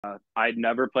I'd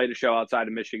never played a show outside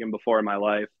of Michigan before in my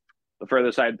life. The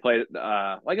furthest I'd played,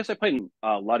 I guess I played in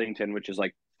Ludington, which is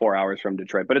like 4 hours from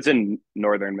Detroit, but it's in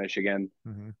northern Michigan.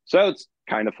 Hmm. So it's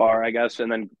kind of far, I guess.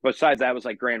 And then besides that was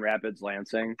like Grand Rapids,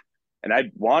 Lansing. And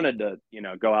I wanted to,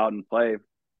 go out and play if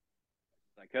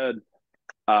I could.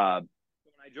 When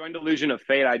I joined Illusion of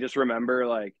Fate, I just remember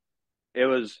like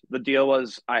the deal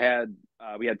was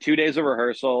we had 2 days of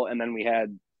rehearsal and then we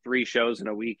had three shows in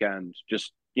a weekend,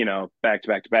 just back to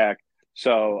back to back.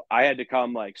 So I had to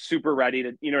come like super ready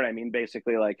to, you know what I mean?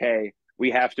 Basically, like, hey,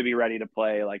 we have to be ready to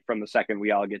play like from the second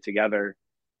we all get together.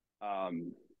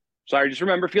 Um, so I just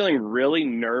remember feeling really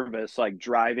nervous, like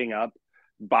driving up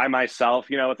by myself,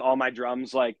 with all my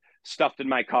drums like stuffed in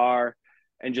my car,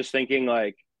 and just thinking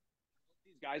like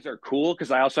these guys are cool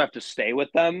because I also have to stay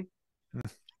with them.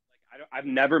 I've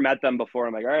never met them before.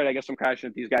 I'm like, all right, I guess I'm crashing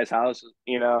at these guys' houses.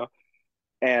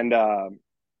 And so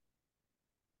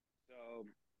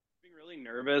being really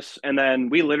nervous. And then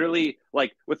we literally,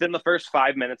 like, within the first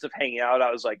 5 minutes of hanging out,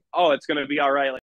 I was like, oh, it's gonna be all right. Like